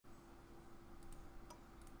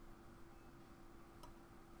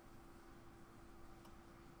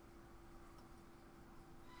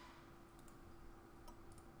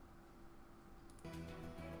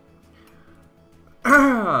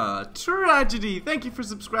Tragedy, thank you for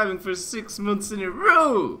subscribing for 6 months in a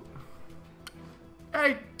row.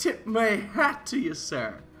 I tip my hat to you,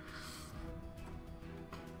 sir.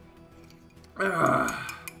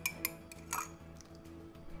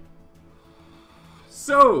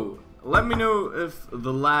 So, let me know if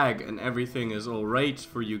the lag and everything is alright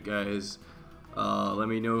for you guys. Let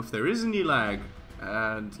me know if there is any lag.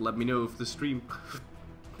 And let me know if the stream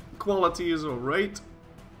quality is alright.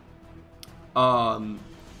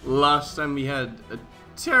 Last time we had a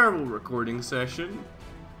terrible recording session.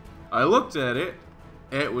 I looked at it.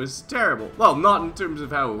 It was terrible. Well, not in terms of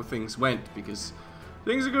how things went, because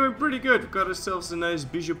things are going pretty good. We've got ourselves a nice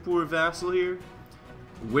Bijapur vassal here,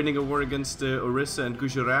 winning a war against Orissa and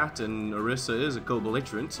Gujarat, and Orissa is a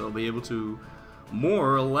co-belligerent, so I'll be able to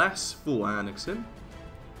more or less full annex him.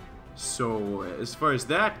 So, as far as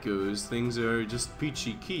that goes, things are just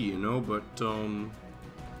peachy key, you know, but,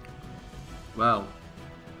 well,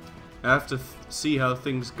 I have to see how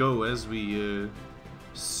things go as we,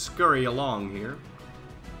 scurry along here.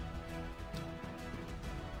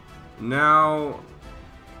 Now,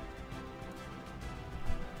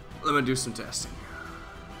 let me do some testing.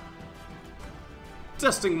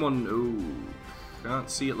 Testing 1, oh, can't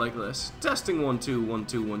see it like this. Testing 1, 2, 1,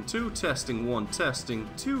 2, 1, 2, testing 1, testing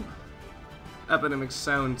 2. Epidemic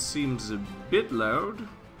sound seems a bit loud.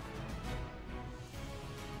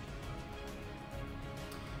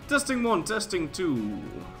 Testing 1, testing 2. In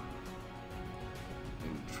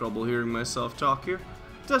trouble hearing myself talk here.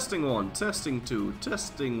 Testing 1, testing 2,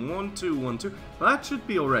 testing 1, 2, 1, 2. That should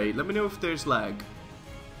be alright. Let me know if there's lag.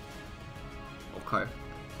 Okay.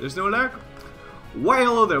 There's no lag? Why,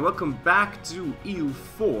 hello there. Welcome back to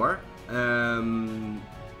EU4.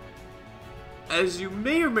 As you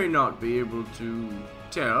may or may not be able to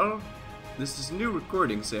tell, this is a new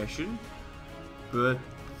recording session. But,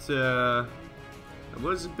 there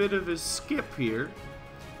was a bit of a skip here.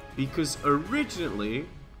 Because originally,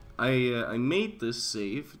 I made this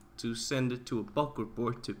save to send it to a bug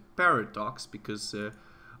report to Paradox because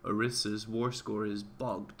Orissa's war score is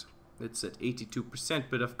bugged. It's at 82%,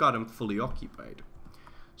 but I've got him fully occupied.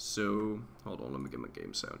 So, hold on, let me get my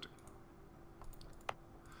game sound.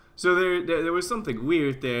 So there was something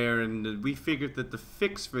weird there, and we figured that the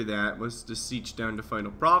fix for that was to siege down the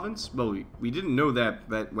final province. Well, we didn't know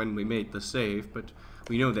that when we made the save, but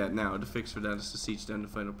we know that now. The fix for that is to siege down the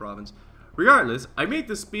final province. Regardless, I made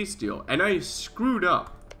this space deal, and I screwed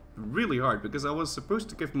up really hard, because I was supposed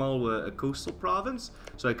to give Malwa a coastal province,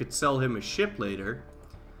 so I could sell him a ship later,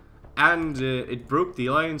 and it broke the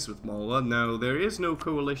alliance with Malwa. Now, there is no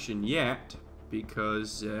coalition yet,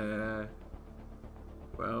 because,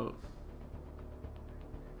 well,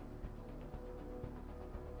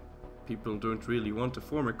 people don't really want to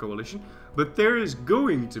form a coalition, but there is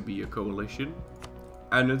going to be a coalition,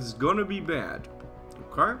 and it's gonna be bad,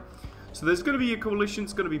 okay? So there's going to be a coalition,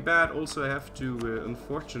 it's going to be bad. Also, I have to,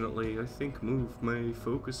 unfortunately, I think, move my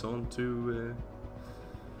focus onto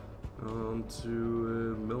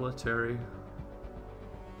military.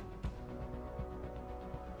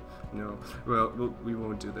 No, well, we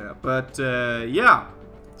won't do that. But, yeah,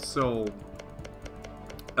 so,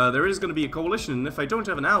 there is going to be a coalition, and if I don't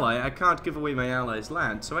have an ally, I can't give away my allies'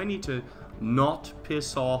 land. So I need to not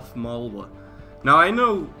piss off Malwa. Now, I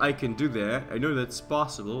know I can do that. I know that's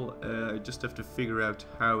possible. I just have to figure out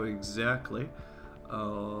how exactly.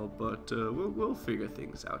 But we'll figure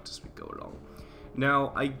things out as we go along.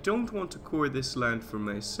 Now, I don't want to core this land for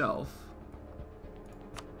myself,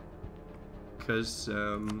 because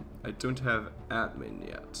I don't have admin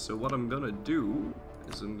yet. So what I'm gonna do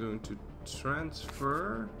is I'm going to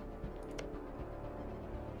transfer.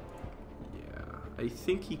 Yeah, I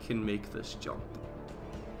think he can make this jump.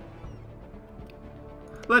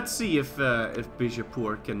 Let's see if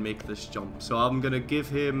Bijapur can make this jump. So I'm gonna give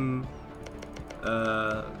him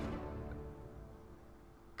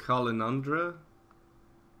Kalinandra.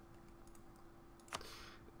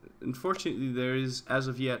 Unfortunately, there is as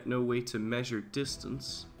of yet no way to measure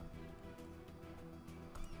distance.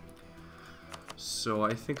 So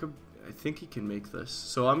I think he can make this.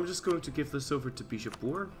 So I'm just going to give this over to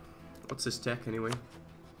Bijapur. What's his tech anyway?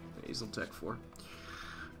 He's on tech 4.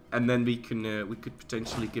 And then we could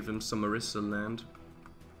potentially give him some Orissa land,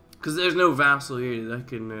 because there's no vassal here that I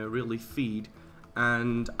can really feed,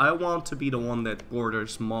 and I want to be the one that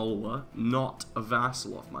borders Malwa, not a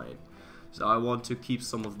vassal of mine. So I want to keep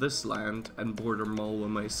some of this land and border Malwa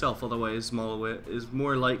myself. Otherwise, Malwa is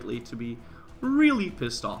more likely to be really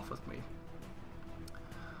pissed off with me.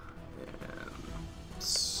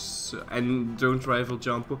 And don't rival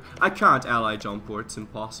Jampur. I can't ally Jampur, it's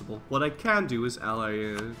impossible. What I can do is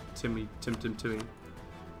ally Timmy.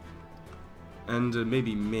 And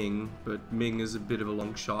maybe Ming, but Ming is a bit of a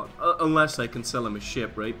long shot. Unless I can sell him a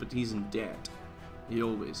ship, right? But he's in debt. He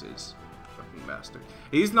always is. Fucking bastard.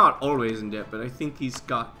 He's not always in debt, but I think he's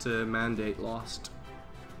got mandate lost.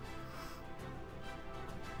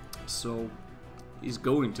 So, he's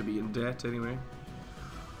going to be in debt anyway.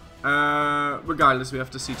 Regardless, we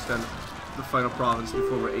have to siege down the final province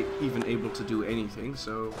before we're even able to do anything,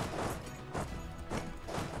 so...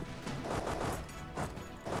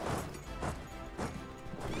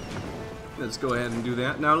 let's go ahead and do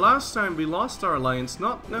that. Now, last time we lost our alliance,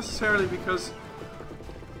 not necessarily because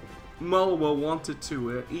Malwa wanted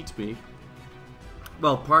to eat me.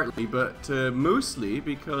 Well, partly, but mostly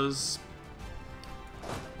because...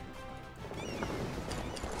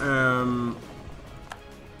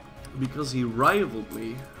 because he rivaled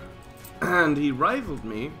me. And he rivaled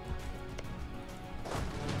me.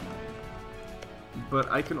 But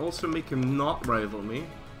I can also make him not rival me.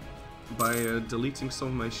 By deleting some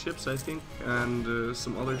of my ships, I think, and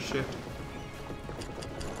some other shit.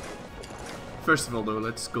 First of all, though,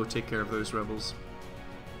 let's go take care of those rebels.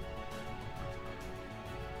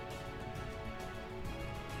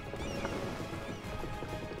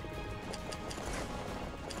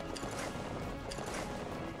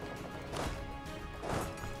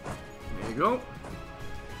 There you go.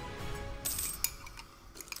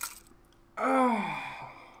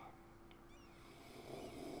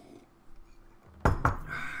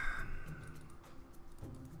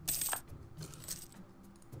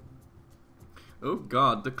 Oh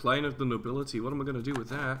god, decline of the nobility. What am I going to do with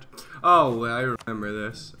that? Oh, I remember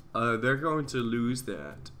this. They're going to lose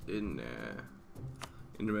that in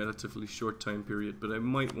a relatively short time period, but I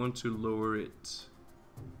might want to lower it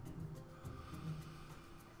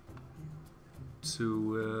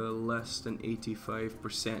to less than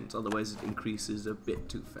 85%, otherwise it increases a bit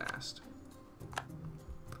too fast.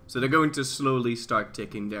 So they're going to slowly start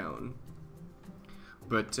ticking down.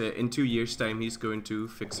 But in 2 years' time, he's going to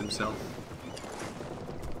fix himself.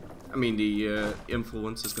 I mean, the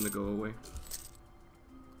influence is going to go away.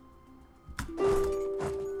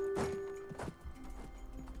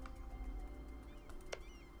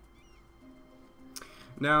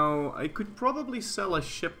 Now, I could probably sell a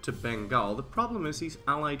ship to Bengal. The problem is he's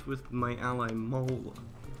allied with my ally Malwa.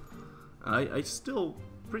 I still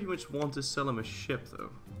pretty much want to sell him a ship,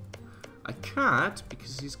 though. I can't,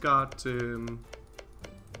 because he's got...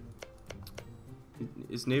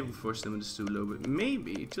 his naval force limit is too low, but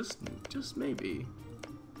maybe, just maybe,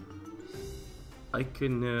 I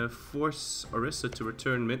can force Orissa to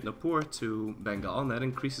return Midnapur to Bengal, and that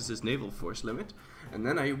increases his naval force limit, and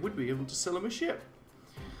then I would be able to sell him a ship.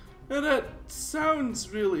 Now that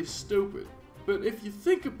sounds really stupid, but if you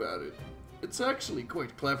think about it, it's actually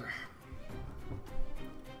quite clever.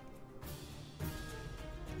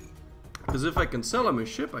 Because if I can sell him a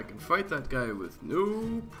ship, I can fight that guy with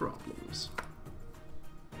no problems.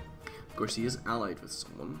 Of course, he is allied with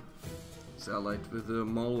someone. He's allied with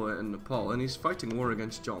Malwa and Nepal, and he's fighting war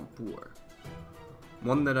against Jaunpur.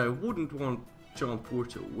 One that I wouldn't want Jaunpur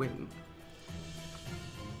to win.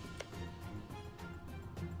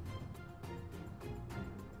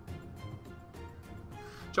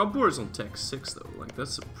 Jaunpur is on Tech 6 though, like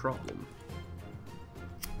that's a problem.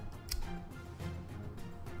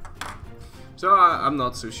 So I'm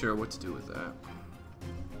not so sure what to do with that.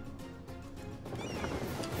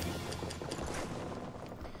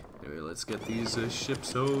 Let's get these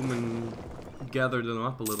ships home and gather them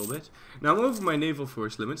up a little bit. Now I'm over my naval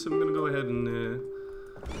force limit, so I'm going to go ahead and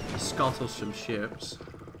scuttle some ships.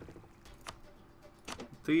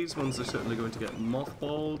 These ones are certainly going to get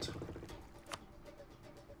mothballed.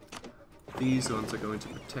 These ones are going to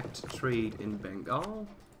protect trade in Bengal.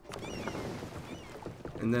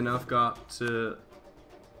 And then I've got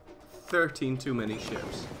 13 too many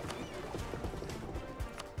ships.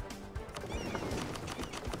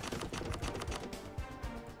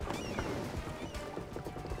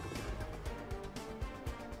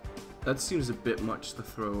 That seems a bit much to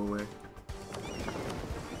throw away.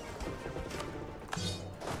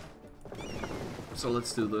 So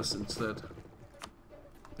let's do this instead.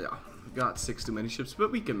 Yeah, got 6 too many ships,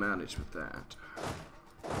 but we can manage with that.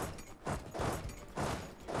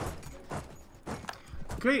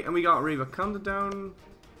 Okay, and we got Revakanda down.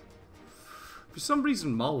 For some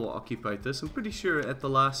reason Malwa occupied this. I'm pretty sure at the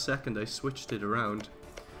last second I switched it around.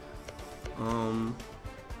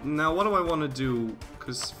 Now what do I want to do?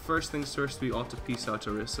 Because first things first, we ought to peace out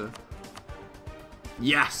Orissa.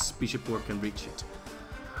 Yes! Bishapur can reach it.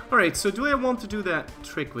 Alright, so do I want to do that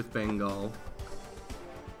trick with Bengal?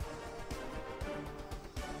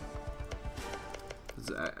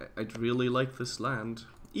 I'd really like this land.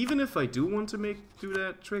 Even if I do want to do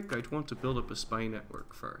that trick, I'd want to build up a spy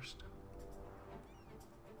network first.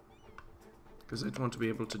 Because I'd want to be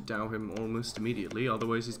able to dow him almost immediately,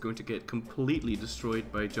 otherwise he's going to get completely destroyed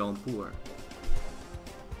by Jaunpur.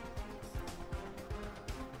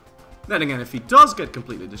 Then again, if he does get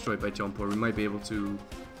completely destroyed by Jaunpur, we might be able to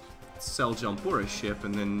sell Jaunpur a ship,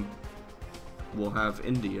 and then we'll have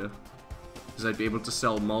India. Because I'd be able to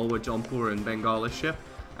sell Malwa, Jaunpur, and Bengal a ship,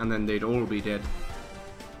 and then they'd all be dead.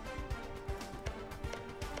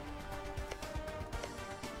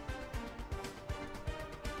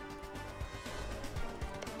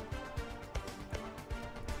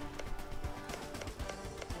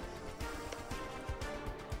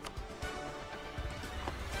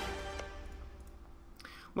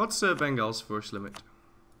 What's Bengal's force limit?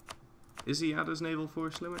 Is he at his naval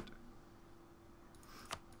force limit?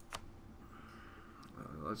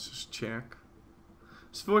 Let's just check.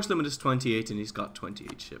 His force limit is 28 and he's got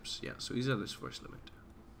 28 ships. Yeah, so he's at his force limit.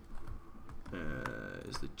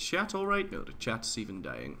 Is the chat alright? No, the chat's even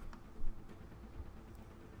dying.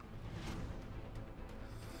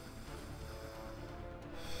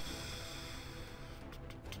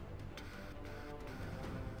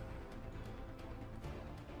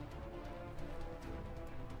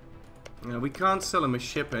 We can't sell him a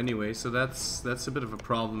ship anyway, so that's a bit of a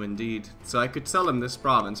problem indeed. So I could sell him this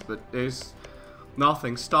province, but there's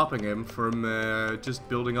nothing stopping him from just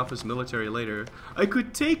building up his military later. I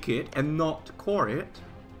could take it and not core it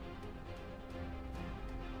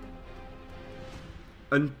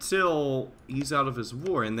until he's out of his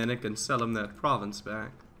war, and then I can sell him that province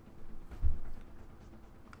back.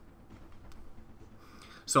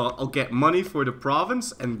 So I'll get money for the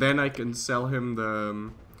province, and then I can sell him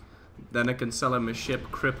the... Then I can sell him a ship,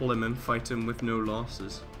 cripple him, and fight him with no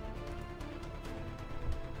losses.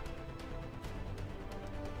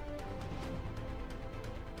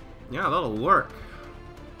 Yeah, that'll work.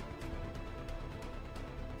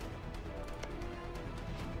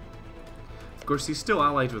 Of course, he's still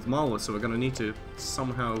allied with Malwa, so we're gonna need to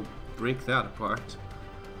somehow break that apart.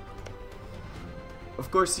 Of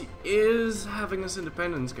course, he is having his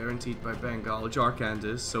independence guaranteed by Bengal, Jharkhand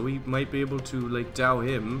is, so we might be able to, like, dow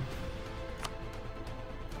him.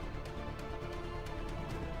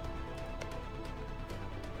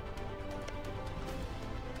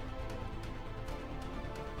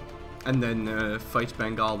 And then fight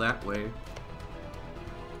Bengal that way.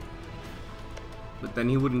 But then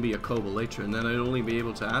he wouldn't be a collator, and then I'd only be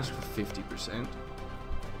able to ask for 50%.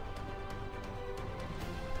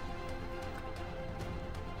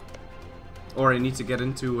 Or I need to get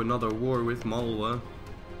into another war with Malwa.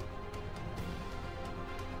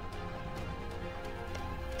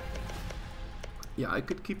 Yeah, I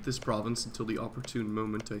could keep this province until the opportune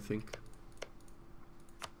moment, I think.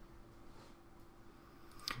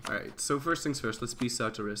 Alright, so first things first, let's peace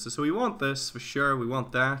out Orissa. So we want this, for sure, we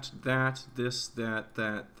want that, this, that.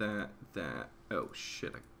 Oh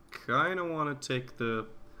shit, I kinda wanna take the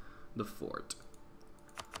fort.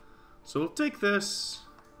 So we'll take this,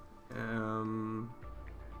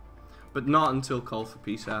 but not until call for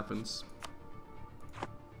peace happens.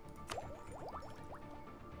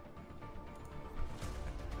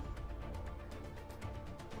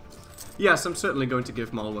 Yes, I'm certainly going to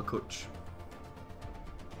give Malwa Kutch.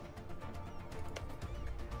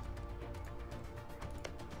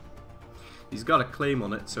 He's got a claim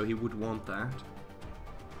on it, so he would want that.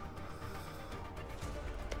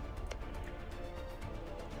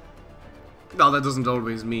 No, that doesn't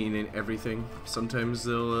always mean in everything. Sometimes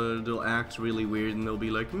they'll act really weird and they'll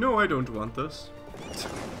be like, no, I don't want this.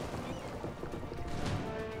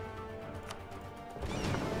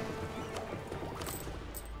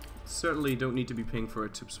 Certainly don't need to be paying for our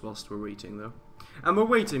tips whilst we're waiting, though. And we're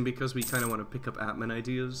waiting because we kind of want to pick up admin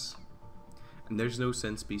ideas. And there's no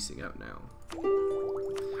sense piecing out now.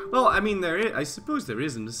 Well, I mean, I suppose there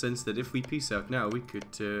is, in the sense that if we piece out now, we could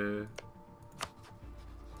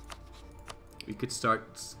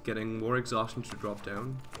start getting war exhaustion to drop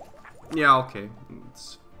down. Yeah, okay.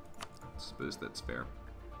 I suppose that's fair.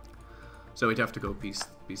 So we'd have to go piece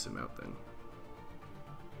him out then.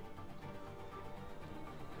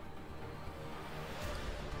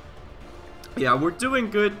 Yeah, we're doing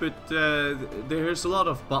good, but there's a lot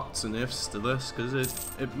of buts and ifs to this, because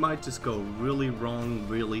it might just go really wrong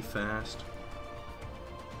really fast.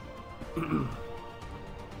 Oh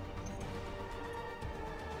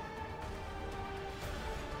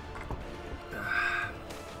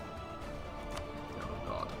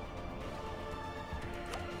god.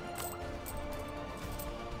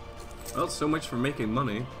 Well, so much for making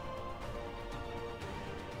money.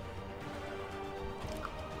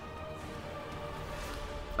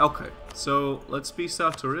 Okay, so let's be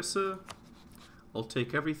Satorissa. I'll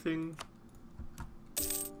take everything.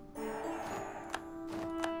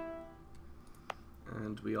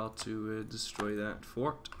 And we ought to destroy that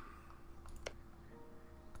fort.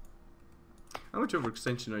 How much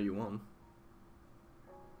overextension are you on?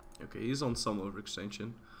 Okay, he's on some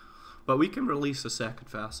overextension. But we can release a second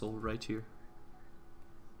vassal right here.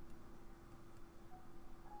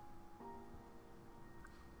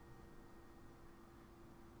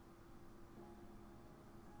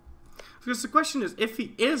 Because the question is, if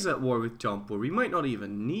he is at war with Jampur, we might not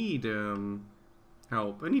even need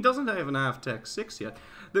help. And he doesn't even have Tech 6 yet.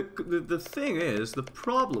 The thing is, the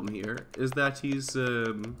problem here is that he's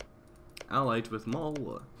allied with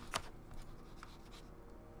Malwa.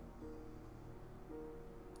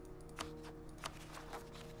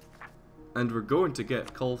 And we're going to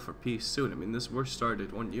get call for peace soon. I mean, this war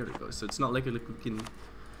started 1 year ago, so it's not like we can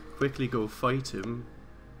quickly go fight him.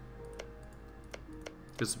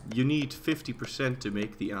 Because you need 50% to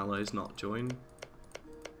make the allies not join.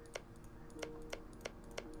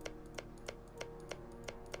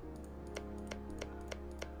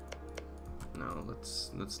 No,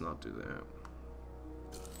 let's not do that.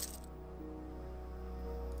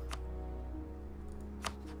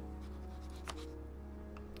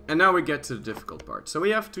 And now we get to the difficult part. So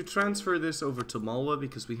we have to transfer this over to Malwa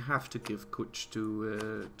because we have to give Kuch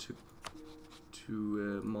to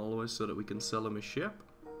Malwa so that we can sell him a ship.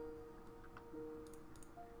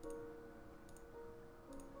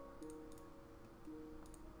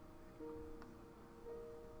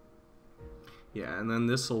 Yeah, and then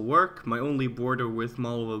this will work. My only border with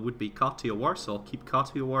Malwa would be Kathiawar, so I'll keep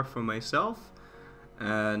Kathiawar for myself,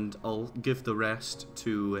 and I'll give the rest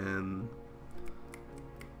to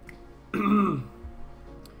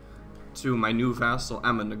to my new vassal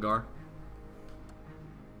Amanagar.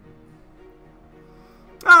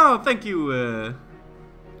 Oh, thank you,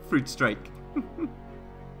 Fruit Strike.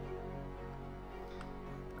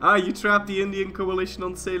 Ah, you trapped the Indian coalition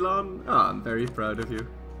on Ceylon? Ah, I'm very proud of you.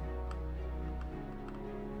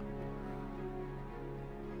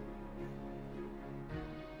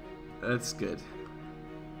 That's good.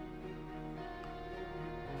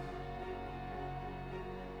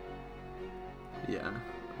 Yeah,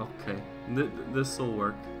 okay. This'll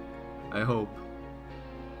work. I hope.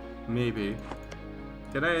 Maybe.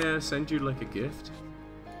 Can I send you like a gift?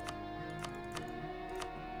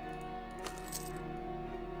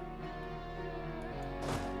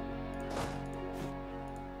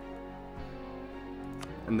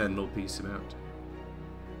 And then they'll piece him out.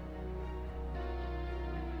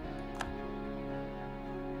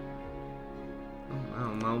 Oh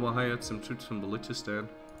wow, Malwa hired some troops from Balochistan.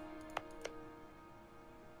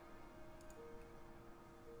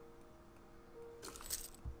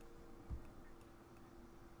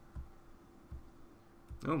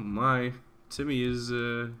 Oh my, Timmy is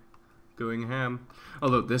going ham.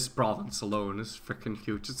 Although this province alone is freaking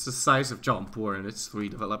huge. It's the size of Jampur and it's 3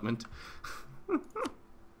 development.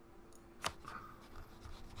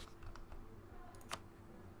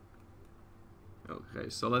 Okay,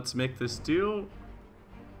 so let's make this deal.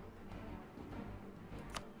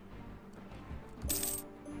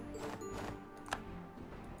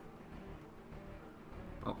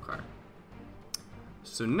 Okay.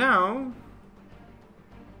 So now...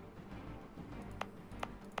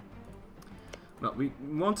 Well, we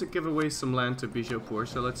want to give away some land to Bijapur,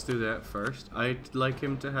 so let's do that first. I'd like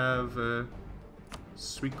him to have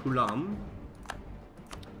Srikulam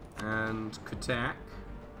and Katak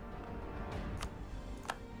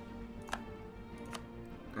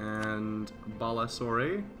and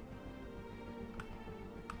Balasore.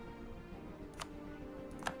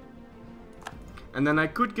 And then I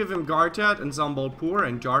could give him Gartat and Zambalpur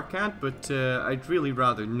and Jarkant, but I'd really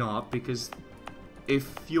rather not, because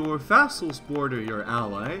if your vassals border your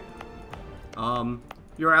ally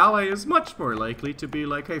is much more likely to be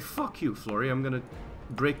like, hey, fuck you, Florry, I'm gonna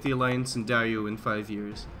break the alliance and die you in 5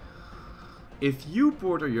 years. If you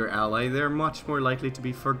border your ally, they're much more likely to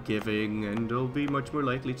be forgiving, and they'll be much more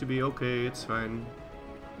likely to be, okay, it's fine.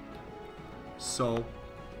 So,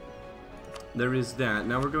 there is that.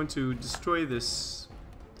 Now we're going to destroy this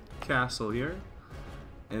castle here.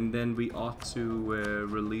 And then we ought to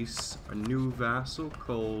release a new vassal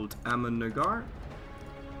called Amanagar.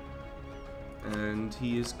 And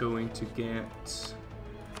he is going to get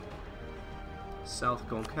South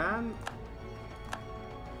Gonkan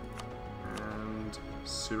and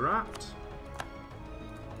Surat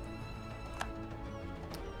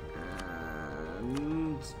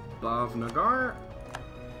and Bhavnagar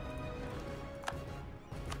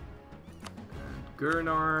and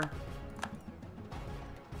Gurnar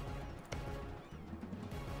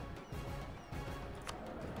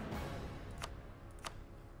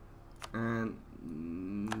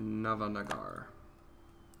Navanagar.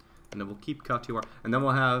 And then we'll keep Kathiawar. And then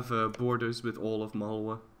we'll have borders with all of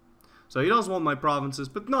Malwa. So he does want my provinces,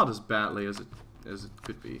 but not as badly as it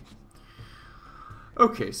could be.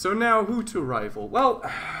 Okay, so now who to rival? Well,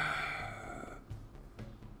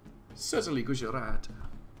 certainly Gujarat.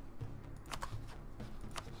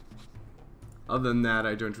 Other than that,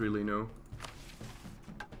 I don't really know.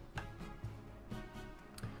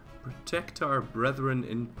 Protect our brethren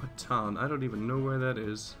in Patan. I don't even know where that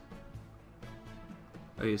is.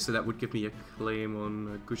 Okay, so that would give me a claim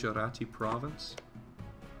on Gujarati province.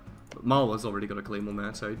 But Malwa's already got a claim on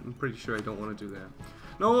that, so I'm pretty sure I don't want to do that.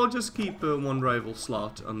 No, I'll just keep one rival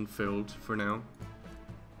slot unfilled for now.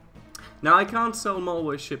 Now, I can't sell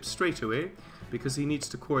Malwa's ship straight away, because he needs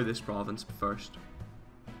to core this province first.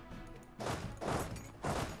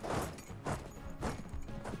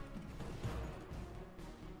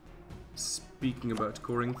 Speaking about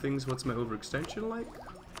coring things, what's my overextension like?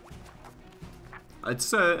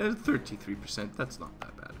 It's 33%, that's not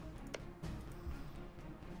that bad.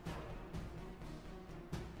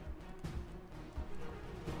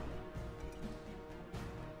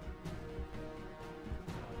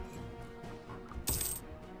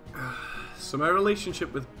 So my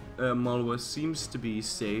relationship with Malwa seems to be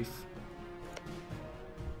safe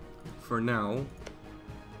for now.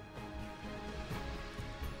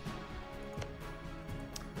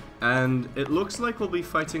 And it looks like we'll be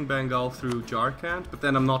fighting Bengal through Jharkhand, but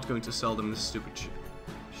then I'm not going to sell them this stupid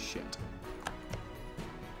shit.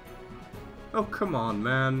 Oh, come on,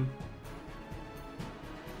 man.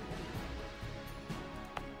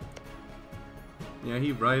 Yeah,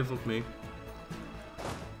 he rivaled me.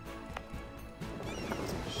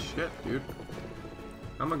 Shit, dude.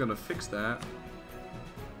 How am I gonna fix that?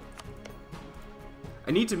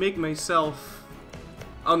 I need to make myself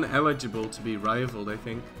uneligible to be rivaled, I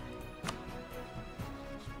think.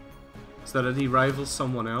 So that he rivals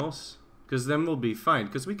someone else. Because then we'll be fine.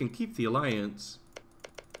 Because we can keep the alliance.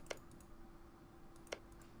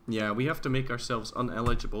 Yeah, we have to make ourselves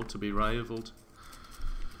uneligible to be rivaled.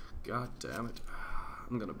 God damn it.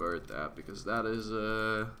 I'm gonna bird that because that is,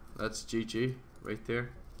 that's GG right there.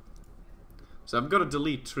 So I've got to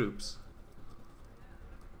delete troops.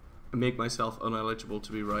 And make myself uneligible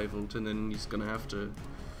to be rivaled, and then he's gonna have to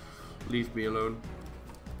leave me alone.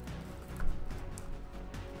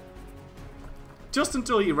 Just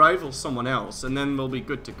until he rivals someone else, and then we'll be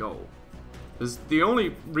good to go. Because the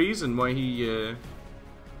only reason why he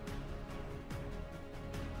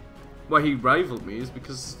rivaled me is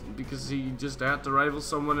because he just had to rival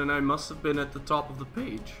someone, and I must have been at the top of the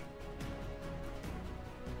page.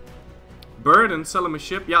 Bird and sell him a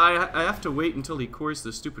ship? Yeah, I have to wait until he cores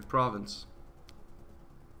the stupid province.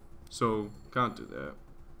 So, can't do that.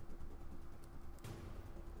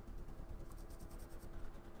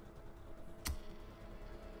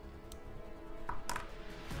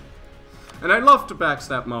 And I'd love to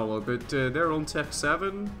backstab Malwa, but they're on Tech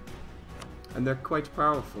 7. And they're quite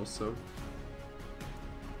powerful, so...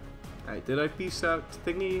 Alright, did I piece out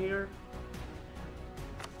thingy here?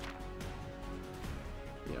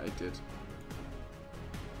 Yeah, I did.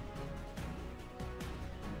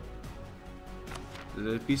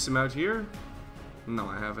 Did I piece him out here? No,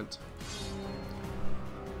 I haven't.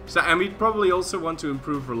 So, and we'd probably also want to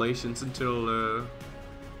improve relations until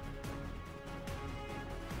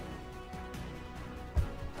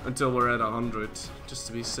we're at 100, just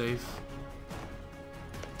to be safe.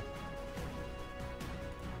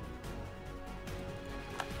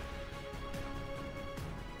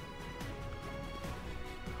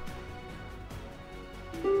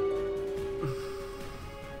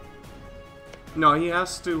 No, he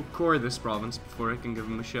has to core this province before I can give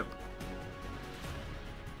him a ship.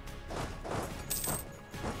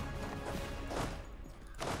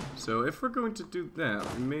 So if we're going to do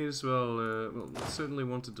that, we may as well, well, we'll certainly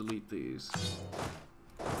want to delete these.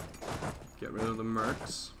 Get rid of the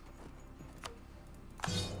mercs.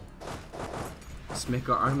 Let's make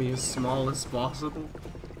our army as small as possible.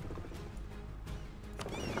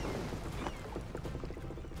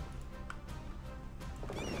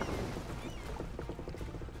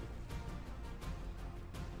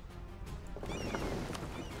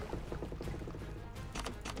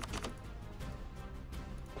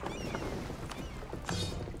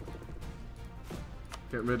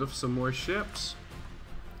 Get rid of some more ships.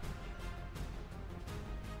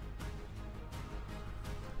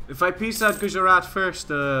 If I piece out Gujarat first,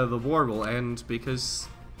 the war will end because...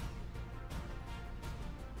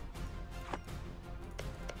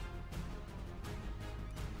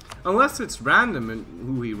 Unless it's random in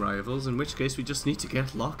who he rivals, in which case we just need to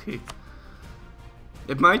get lucky.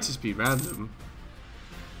 It might just be random.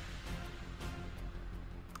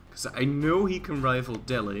 Because I know he can rival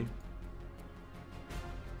Delhi.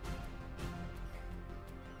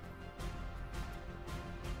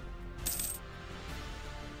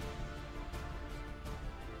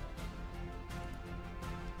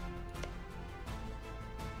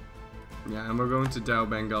 Yeah, and we're going to Dao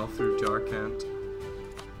Bengal through Jharkhand.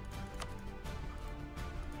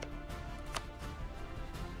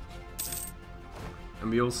 And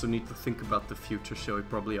we also need to think about the future, so we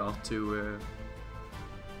probably ought to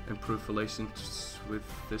improve relations with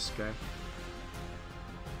this guy.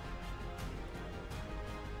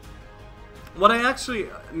 What I actually,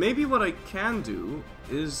 maybe what I can do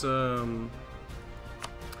is build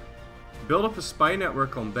up a spy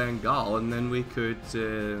network on Bengal, and then we could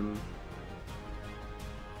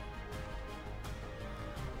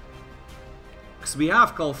because we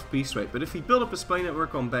have call for peace, right? But if we build up a spy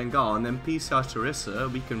network on Bengal and then peace out Orissa,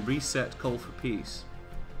 we can reset call for peace.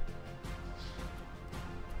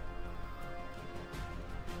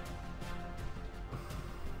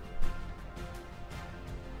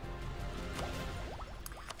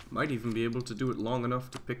 Might even be able to do it long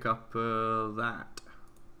enough to pick up that.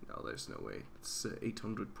 No, there's no way. It's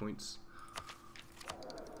 800 points.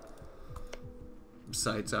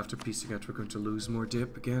 Besides, after piecing out, we're going to lose more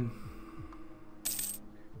dip again.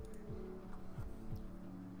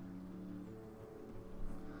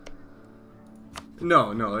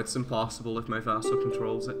 No, no, it's impossible if my vassal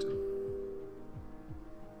controls it.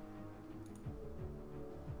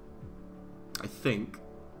 I think.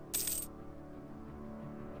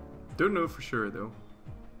 Don't know for sure, though.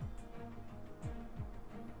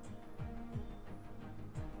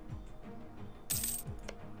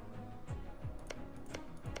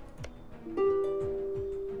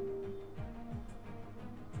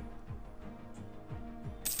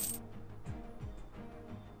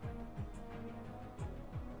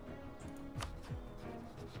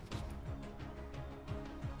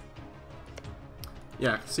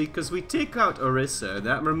 Yeah, see, because we take out Orissa,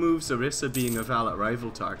 that removes Orissa being a valid rival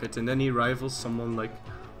target, and then he rivals someone like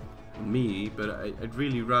me, but I'd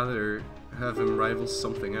really rather have him rival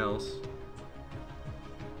something else.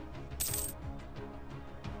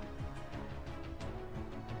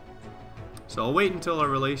 So I'll wait until our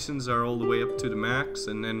relations are all the way up to the max,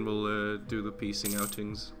 and then we'll do the piecing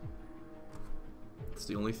outings. It's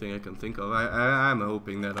the only thing I can think of. I'm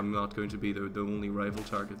hoping that I'm not going to be the only rival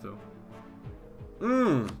target, though.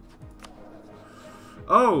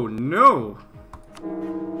 Oh no!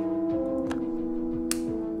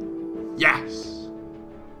 Yes!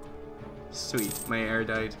 Sweet, my air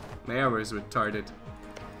died. My air was retarded.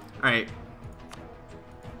 Alright.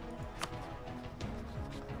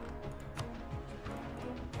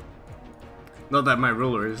 Not that my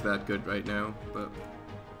ruler is that good right now, but...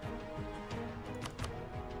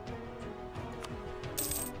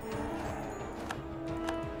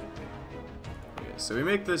 So we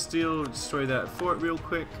make this deal, destroy that fort real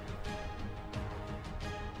quick.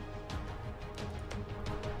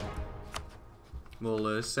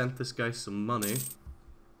 We'll send this guy some money.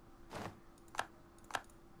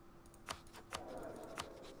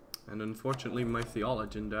 And unfortunately my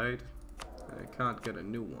theologian died. I can't get a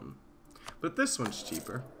new one. But this one's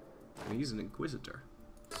cheaper. And he's an inquisitor.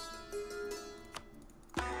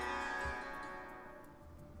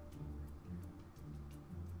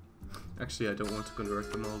 Actually, I don't want to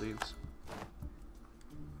convert the Maldives.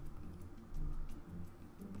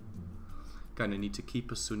 Kinda need to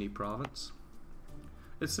keep a Sunni province.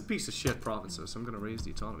 It's a piece of shit province though, so I'm gonna raise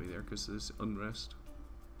the autonomy there because there's unrest.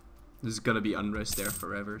 There's gonna be unrest there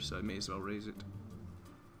forever, so I may as well raise it.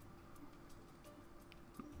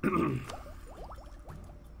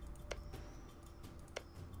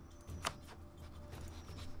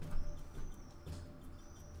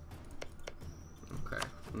 Okay,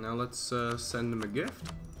 now let's send him a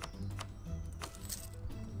gift.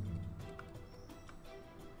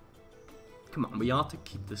 Come on, we ought to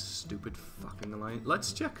keep this stupid fucking alliance.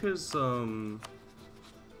 Let's check his,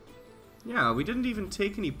 yeah, we didn't even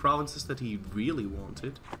take any provinces that he really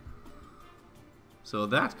wanted. So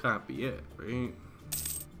that can't be it, right?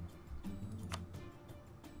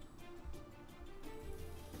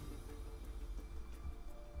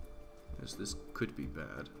 Yes, this could be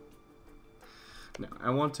bad. Now, I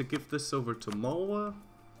want to give this over to Malwa.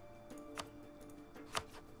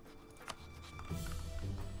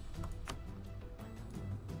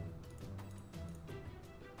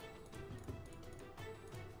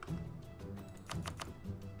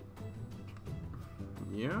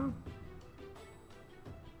 Yeah.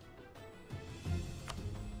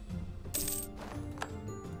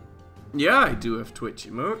 Yeah, I do have Twitch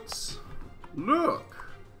emotes. Look.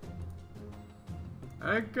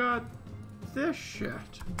 I got this shit.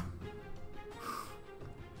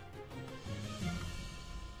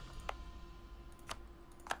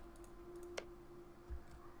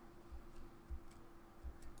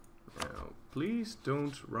 Now, please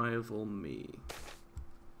don't rival me.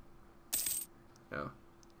 Yeah.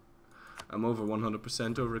 I'm over 100%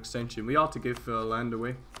 overextension. We ought to give land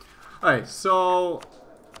away. Alright, so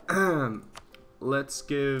let's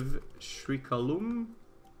give Shrikalam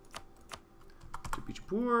to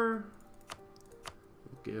Bijapur.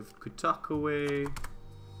 We'll give Kutak away.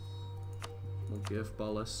 We'll give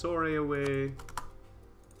Balasore away.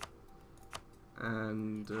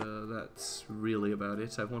 And that's really about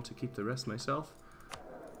it. I want to keep the rest myself.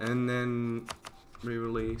 And then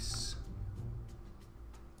re-release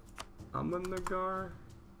Amannagar.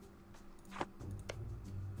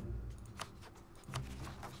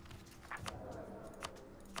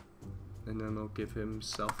 And then I'll give him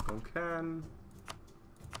South Konkan.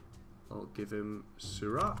 I'll give him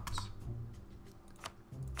Surat.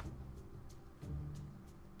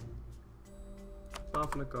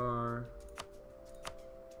 Bhavnagar.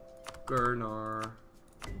 Gurnar.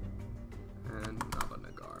 And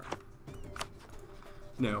Navanagar.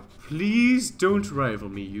 Now, please don't rival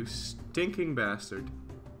me, you stinking bastard.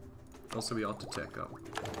 Also, we ought to tech up.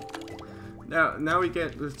 Now we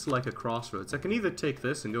get, it's like a crossroads. I can either take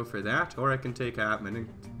this and go for that, or I can take Atman and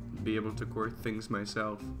be able to court things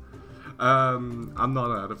myself. I'm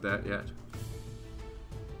not out of that yet.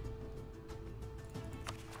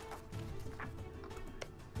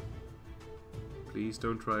 Please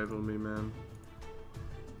don't rival me, man.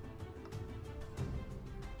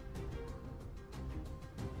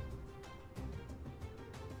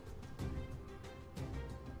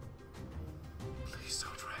 Please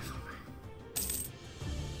don't rival me.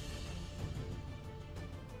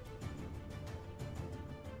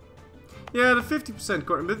 Yeah, the 50%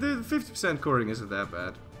 coring, but the 50% coring isn't that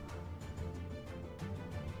bad.